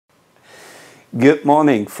Good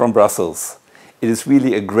morning from Brussels. It is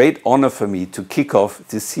really a great honor for me to kick off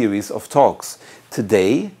this series of talks.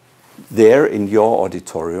 Today, there in your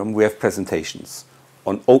auditorium, we have presentations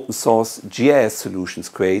on open source GIS solutions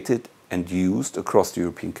created and used across the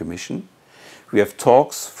European Commission. We have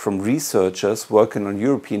talks from researchers working on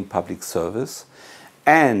European public service,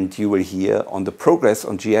 and you will hear on the progress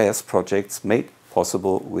on GIS projects made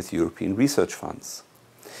possible with European research funds.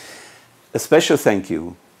 A special thank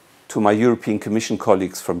you to my European Commission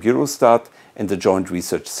colleagues from Eurostat and the Joint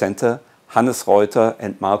Research Centre, Hannes Reuter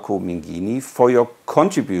and Marco Mingini, for your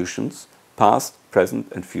contributions, past, present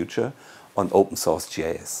and future, on open source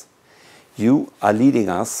GIS. You are leading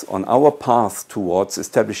us on our path towards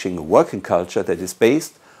establishing a working culture that is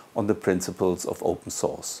based on the principles of open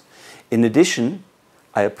source. In addition,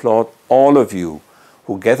 I applaud all of you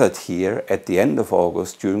who gathered here at the end of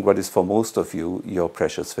August during what is for most of you your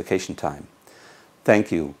precious vacation time.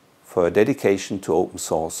 Thank you for a dedication to open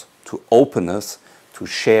source, to openness, to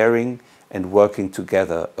sharing and working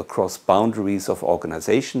together across boundaries of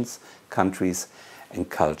organizations, countries and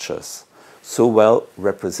cultures, so well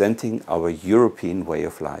representing our European way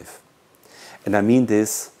of life. And I mean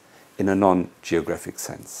this in a non-geographic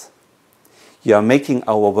sense. You are making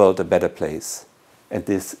our world a better place, and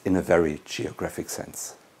this in a very geographic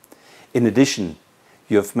sense. In addition,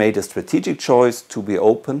 you have made a strategic choice to be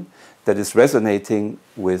open that is resonating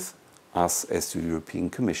with us as the European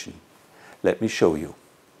Commission. Let me show you.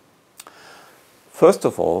 First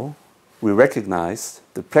of all, we recognize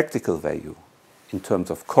the practical value in terms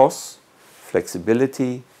of costs,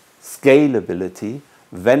 flexibility, scalability,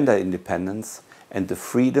 vendor independence, and the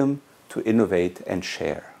freedom to innovate and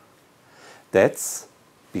share. That's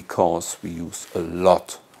because we use a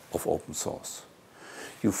lot of open source.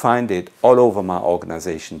 You find it all over my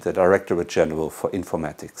organization, the Directorate General for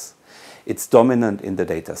Informatics. It's dominant in the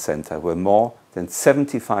data center, where more than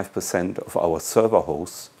 75% of our server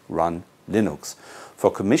hosts run Linux.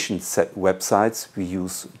 For Commission websites, we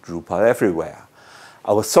use Drupal everywhere.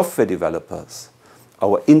 Our software developers,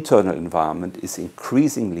 our internal environment is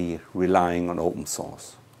increasingly relying on open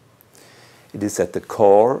source. It is at the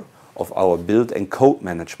core of our build and code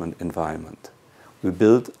management environment. We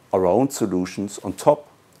build our own solutions on top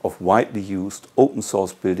of widely used open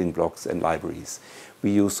source building blocks and libraries. We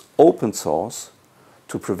use open source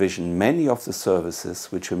to provision many of the services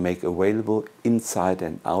which we make available inside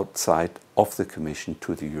and outside of the Commission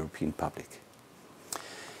to the European public.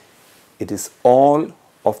 It is all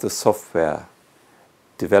of the software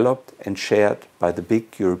developed and shared by the big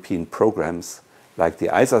European programs like the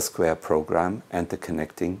ISA² program and the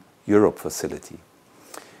Connecting Europe facility.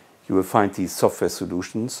 You will find these software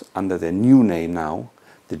solutions under their new name now,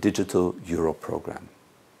 the Digital Europe program.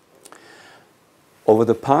 Over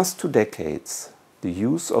the past 2 decades, the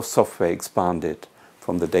use of software expanded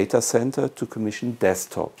from the data center to Commission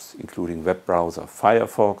desktops, including web browser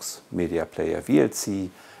Firefox, media player VLC,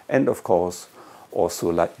 and of course also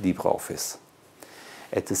like LibreOffice.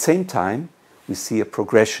 At the same time, we see a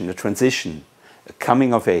progression, a transition, a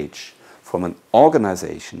coming of age from an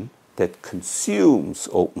organization that consumes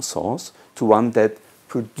open source to one that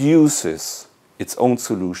produces its own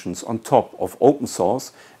solutions on top of open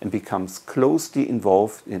source and becomes closely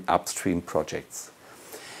involved in upstream projects.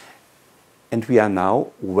 And we are now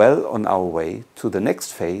well on our way to the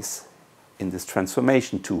next phase in this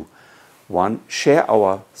transformation to 1. Share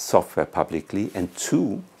our software publicly, and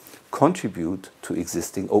 2. Contribute to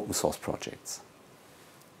existing open source projects.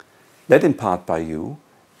 Led in part by you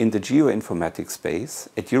in the geoinformatics space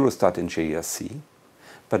at Eurostat and JRC,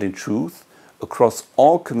 but in truth across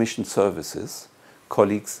all Commission services,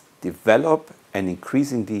 colleagues develop and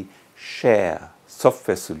increasingly share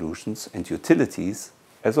software solutions and utilities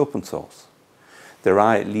as open source. There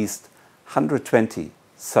are at least 120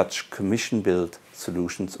 such Commission-built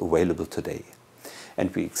solutions available today,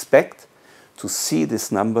 and we expect to see this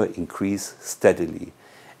number increase steadily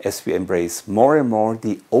as we embrace more and more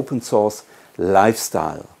the open source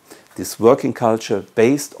lifestyle, this working culture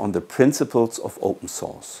based on the principles of open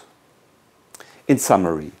source. In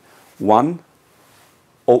summary, 1.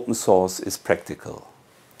 Open source is practical.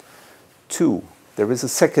 2. There is a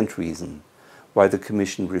second reason why the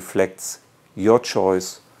Commission reflects your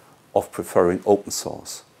choice of preferring open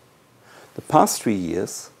source. The past 3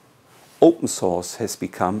 years, open source has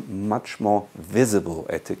become much more visible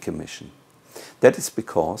at the Commission. That is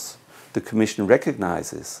because the Commission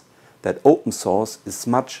recognizes that open source is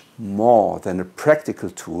much more than a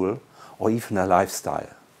practical tool or even a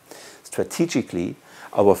lifestyle. Strategically,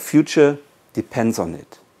 our future depends on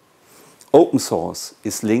it. Open source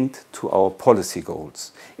is linked to our policy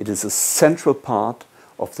goals. It is a central part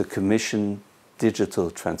of the Commission digital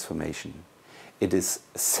transformation. It is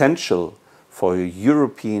essential for a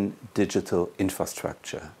European digital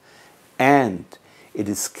infrastructure. And it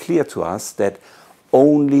is clear to us that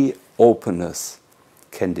only openness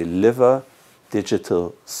can deliver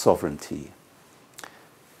digital sovereignty.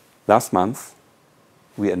 Last month,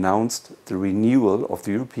 we announced the renewal of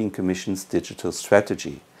the European Commission's digital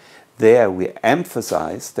strategy. There we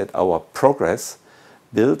emphasize that our progress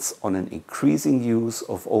builds on an increasing use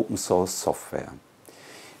of open source software.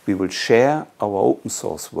 We will share our open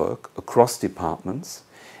source work across departments,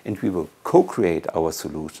 and we will co-create our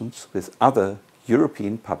solutions with other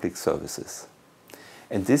European public services.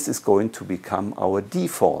 And this is going to become our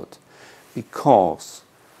default, because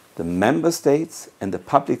the member states and the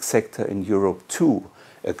public sector in Europe too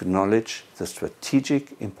acknowledge the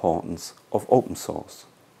strategic importance of open source.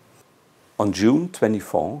 On June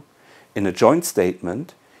 24, in a joint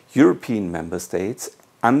statement, European member states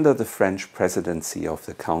under the French presidency of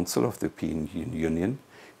the Council of the European Union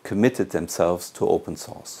committed themselves to open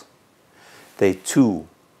source. They too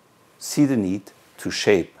see the need to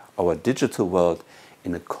shape our digital world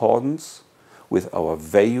in accordance with our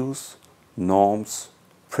values, norms,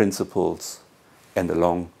 principles, and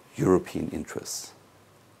along European interests.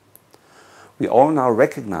 We all now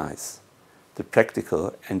recognize the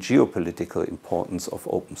practical and geopolitical importance of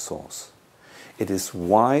open source. It is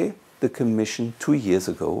why the Commission 2 years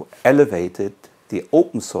ago elevated the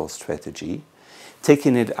open source strategy,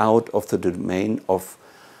 taking it out of the domain of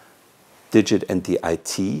DIGIT and the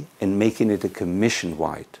IT and making it a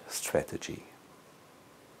Commission-wide strategy.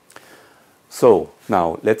 So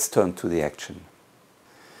now let's turn to the action.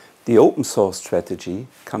 The open source strategy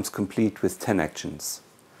comes complete with 10 actions.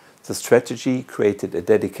 The strategy created a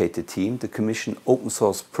dedicated team, the Commission Open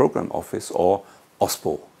Source Program Office, or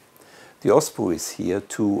OSPO. The OSPO is here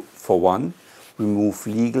to, for one, remove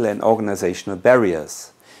legal and organizational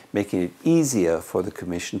barriers, making it easier for the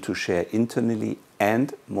Commission to share internally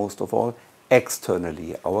and, most of all,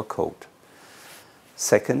 externally our code.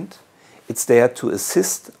 Second, it's there to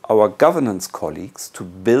assist our governance colleagues to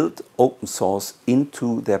build open source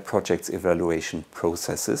into their project's evaluation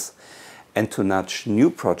processes and to nudge new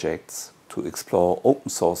projects to explore open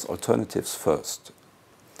source alternatives first.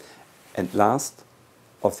 And last,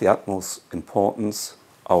 of the utmost importance,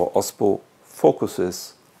 our OSPO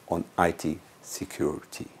focuses on IT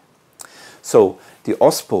security. So the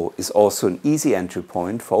OSPO is also an easy entry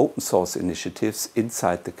point for open source initiatives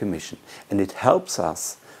inside the Commission, and it helps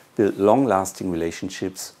us build long-lasting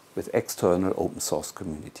relationships with external open source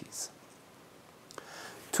communities.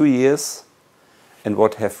 2 years, and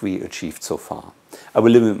what have we achieved so far? I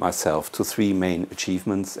will limit myself to 3 main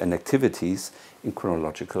achievements and activities in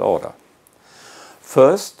chronological order.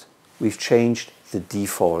 First, we've changed the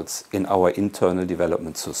defaults in our internal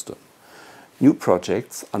development system. New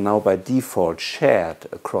projects are now by default shared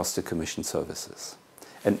across the Commission services.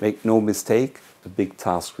 And make no mistake, a big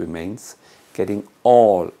task remains. Getting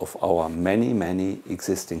all of our many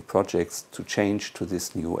existing projects to change to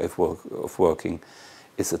this new way of working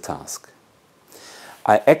is a task.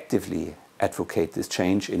 I actively advocate this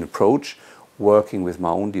change in approach, working with my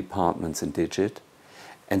own departments in DIGIT,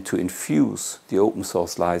 and to infuse the open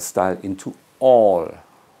source lifestyle into all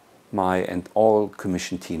my and all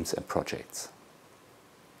Commission teams and projects.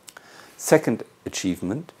 Second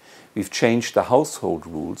achievement, we've changed the household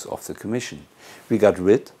rules of the Commission. We got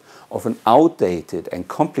rid of an outdated and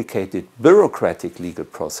complicated bureaucratic legal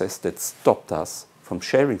process that stopped us from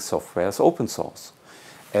sharing software as open source.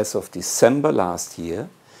 As of December last year,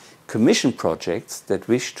 Commission projects that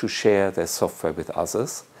wish to share their software with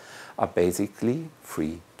others are basically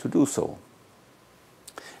free to do so.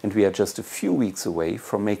 And we are just a few weeks away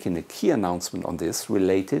from making a key announcement on this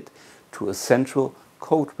related to a central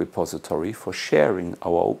code repository for sharing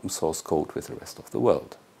our open source code with the rest of the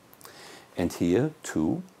world. And here,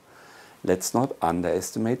 too, let's not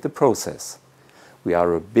underestimate the process. We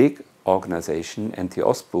are a big organization, and the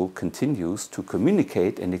OSPO continues to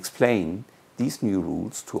communicate and explain these new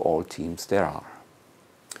rules to all teams there are.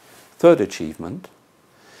 Third achievement,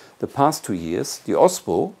 the past 2 years, the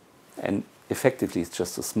OSPO, and effectively it's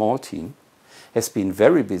just a small team, has been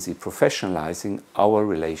very busy professionalizing our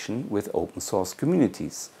relation with open source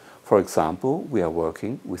communities. For example, we are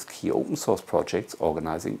working with key open source projects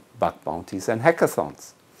organizing bug bounties and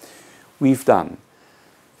hackathons. We've done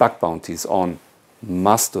bug bounties on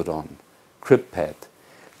Mastodon, CryptPad,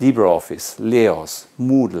 LibreOffice, Leos,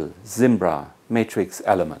 Moodle, Zimbra, Matrix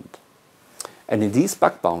Element. And in these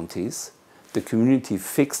bug bounties, the community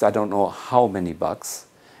fixed I don't know how many bugs,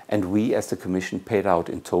 and we as the Commission paid out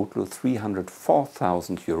in total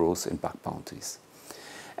 304,000 euros in bug bounties.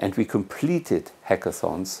 And we completed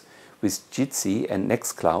hackathons with Jitsi and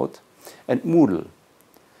Nextcloud and Moodle.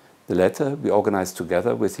 The latter we organized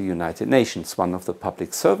together with the United Nations, one of the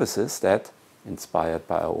public services that, inspired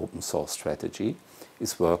by our open source strategy,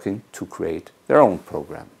 is working to create their own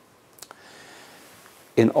program.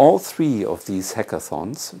 In all three of these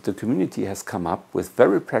hackathons, the community has come up with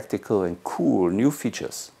very practical and cool new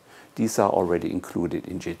features. These are already included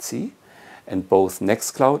in Jitsi, and both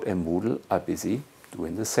Nextcloud and Moodle are busy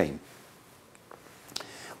doing the same.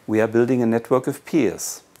 We are building a network of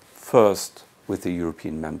peers, first with the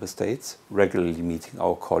European member states, regularly meeting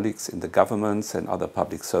our colleagues in the governments and other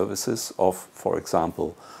public services of, for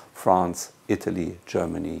example, France, Italy,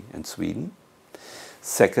 Germany and Sweden.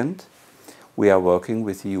 Second, we are working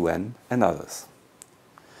with the UN and others.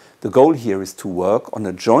 The goal here is to work on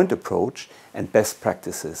a joint approach and best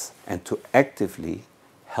practices and to actively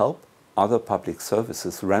help other public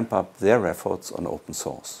services ramp up their efforts on open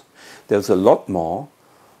source. There's a lot more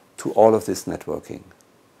to all of this networking.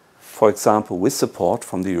 For example, with support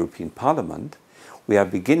from the European Parliament, we are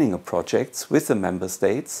beginning a project with the member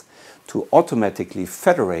states to automatically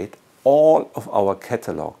federate all of our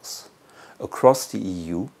catalogs across the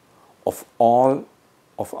EU of all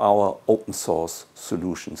of our open source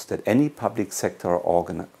solutions that any public sector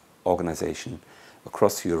organization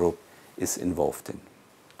across Europe is involved in.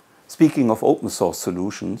 Speaking of open source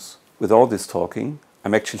solutions, with all this talking,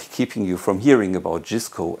 I'm actually keeping you from hearing about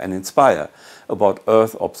GISCO and Inspire, about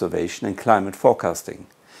Earth observation and climate forecasting.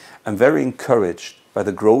 I'm very encouraged by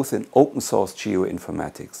the growth in open source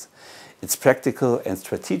geoinformatics. Its practical and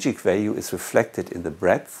strategic value is reflected in the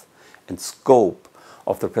breadth and scope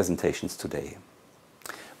of the presentations today.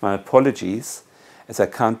 My apologies, as I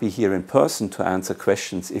can't be here in person to answer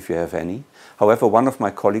questions if you have any. However, one of my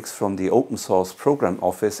colleagues from the Open Source Program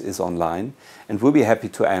Office is online and will be happy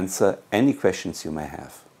to answer any questions you may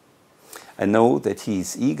have. I know that he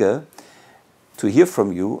is eager to hear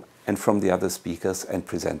from you and from the other speakers and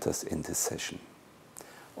presenters in this session.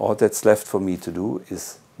 All that's left for me to do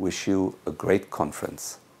is wish you a great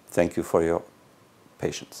conference. Thank you for your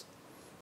patience.